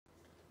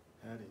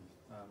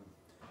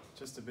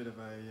just a bit of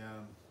a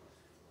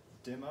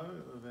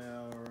demo of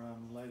our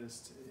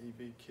latest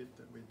EV kit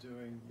that we're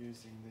doing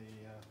using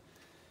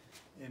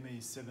the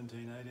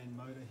ME1718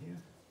 motor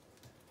here,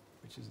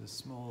 which is a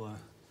smaller,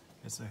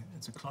 it's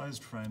a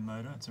closed frame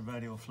motor. It's a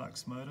radial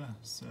flux motor,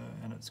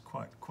 and it's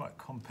quite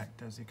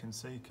compact, as you can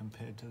see,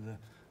 compared to the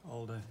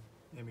older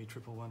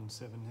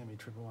ME1117,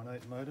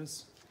 ME1118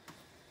 motors.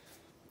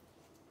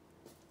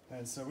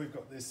 And so we've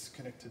got this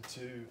connected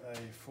to a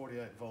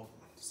 48 volt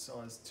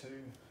size 2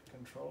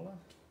 controller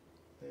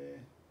there,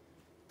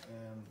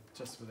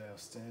 just with our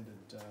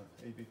standard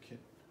EV kit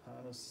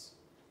harness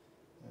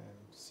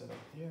set up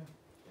here.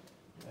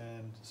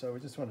 And so we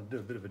just want to do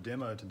a bit of a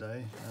demo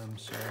today,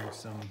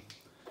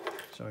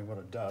 showing what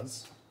it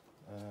does,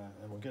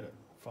 and we'll get it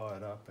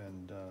fired up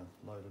and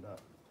loaded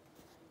up.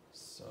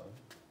 So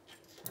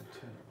I'll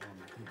turn it on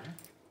here.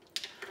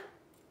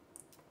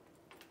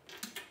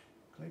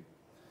 Click.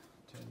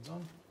 Turns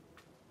on.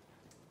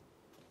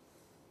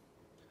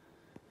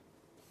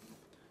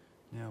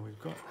 Now we've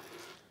got,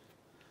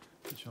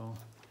 which I'll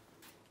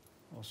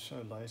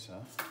show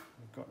later,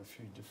 we've got a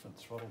few different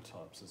throttle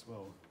types as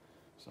well.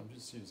 So I'm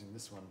just using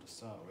this one to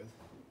start with.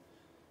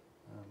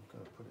 I've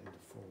got to put it into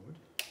forward.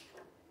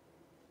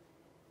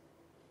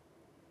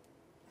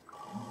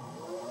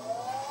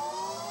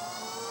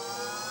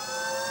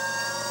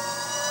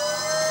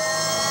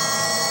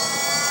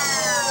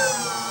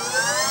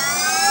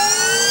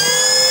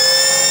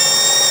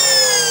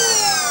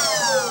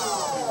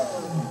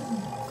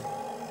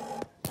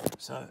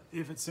 So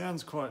if it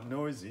sounds quite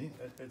noisy,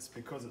 it's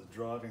because it's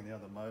driving the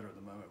other motor at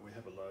the moment. We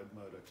have a load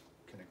motor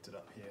connected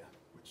up here,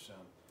 which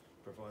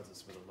provides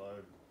us with a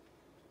load.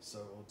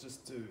 So we'll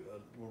just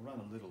we'll run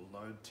a little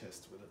load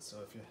test with it.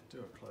 So if you do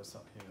a close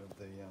up here of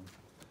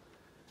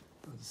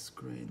the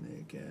screen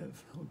there,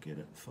 Gav, I'll get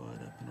it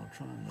fired up and I'll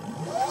try and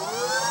load it.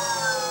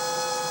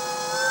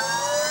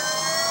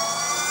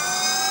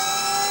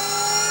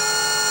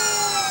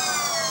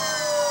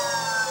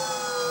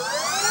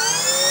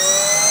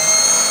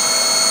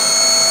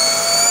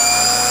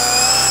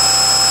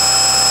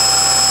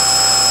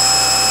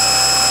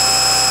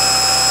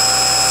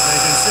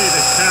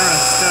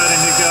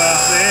 Starting to go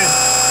up there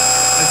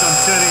as I'm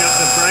turning up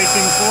the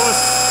braking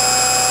force.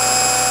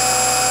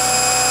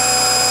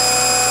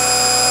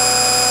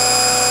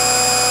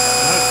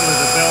 And hopefully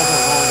the belt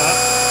will hold up.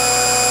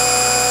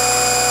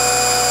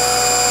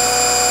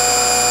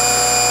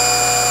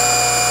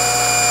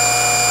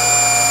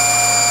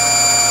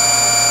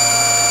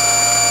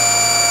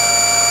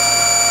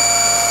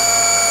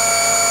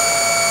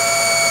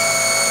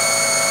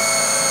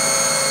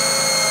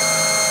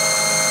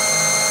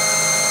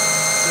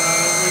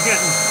 We're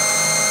getting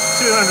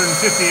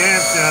 250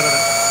 amps out of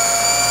it.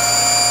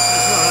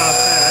 That's not half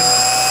bad.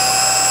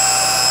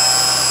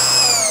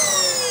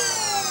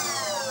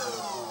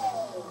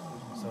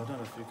 So I don't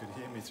know if you could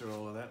hear me through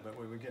all of that, but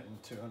we were getting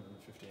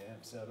 250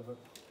 amps out of it,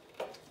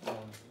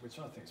 which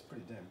I think is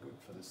pretty damn good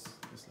for this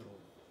little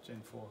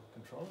Gen4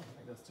 controller. I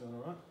think that's doing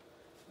all right.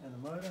 And the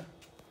motor,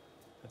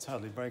 it's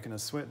hardly breaking a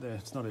sweat there.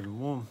 It's not even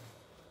warm.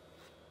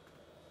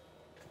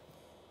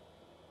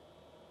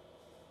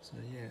 So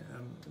yeah,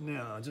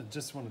 now I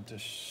just wanted to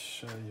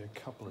show you a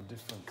couple of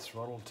different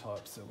throttle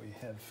types that we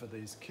have for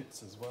these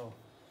kits as well.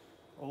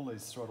 All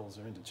these throttles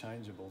are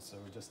interchangeable, so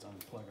we just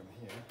unplug them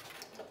here.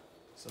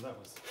 So that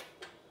was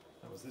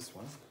this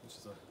one, which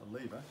is a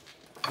lever.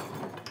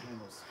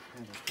 Handles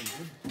pretty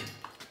good.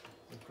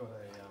 We've got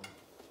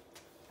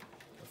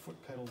a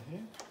foot pedal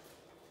here.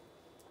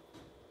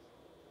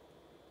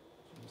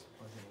 Just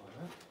plug in like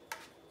that.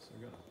 So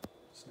we've got a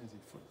snazzy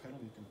foot pedal.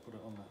 You can put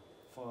it on the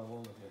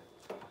firewall of your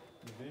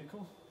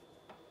vehicle.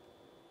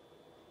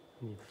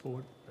 And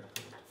forward.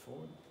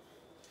 Forward.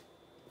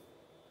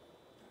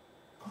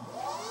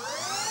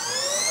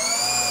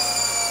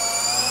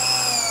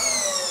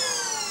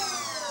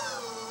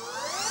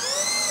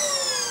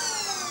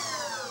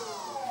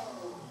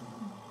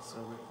 So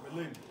we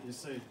leave. You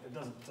see, it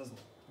doesn't.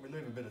 We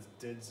leave a bit of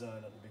dead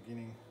zone at the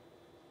beginning.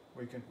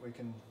 We can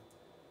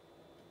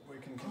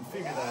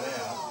configure that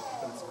out,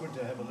 but it's good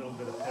to have a little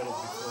bit of pedal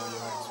before you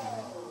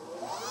actually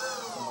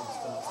something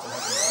starts to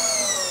happen.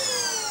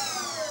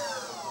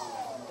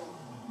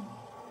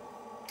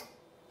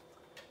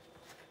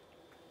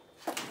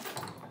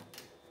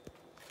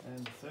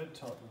 And the third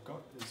type we've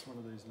got is one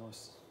of these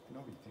nice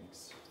knobby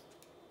things.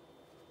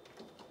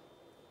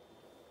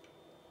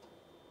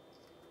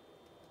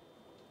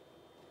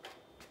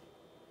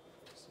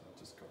 So I've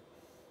just got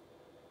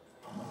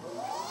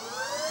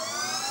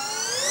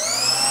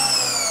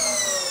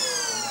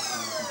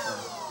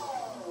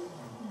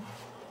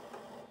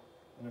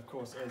and of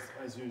course,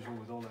 as usual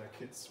with all our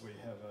kits, we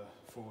have a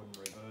forward and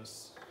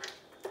reverse,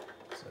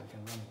 so you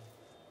can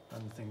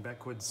run the thing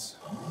backwards.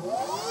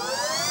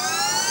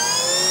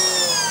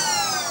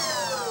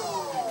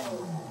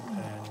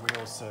 And we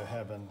also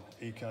have an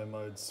eco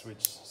mode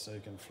switch, so you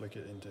can flick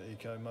it into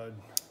eco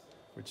mode,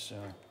 which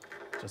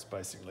just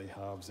basically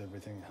halves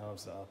everything,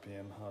 halves the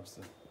RPM, halves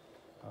the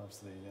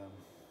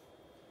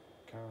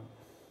current,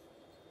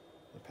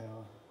 the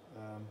power,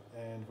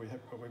 and we've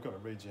got a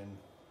regen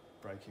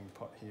braking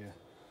pot here.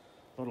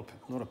 A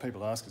lot of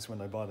people ask us when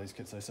they buy these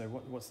kits, they say,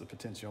 what's the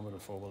potentiometer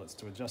for? Well, it's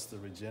to adjust the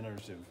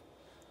regenerative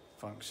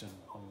function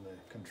on the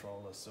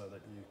controller so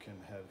that you can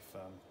have,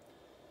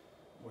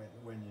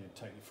 when you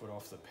take your foot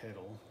off the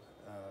pedal,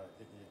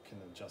 it can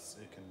adjust,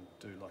 it can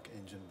do like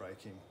engine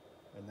braking,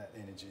 and that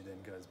energy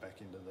then goes back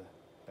into the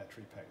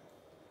battery pack.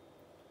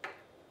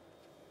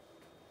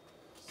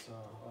 So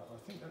I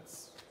think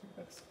that's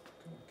kind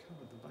of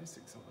covered the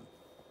basics of it.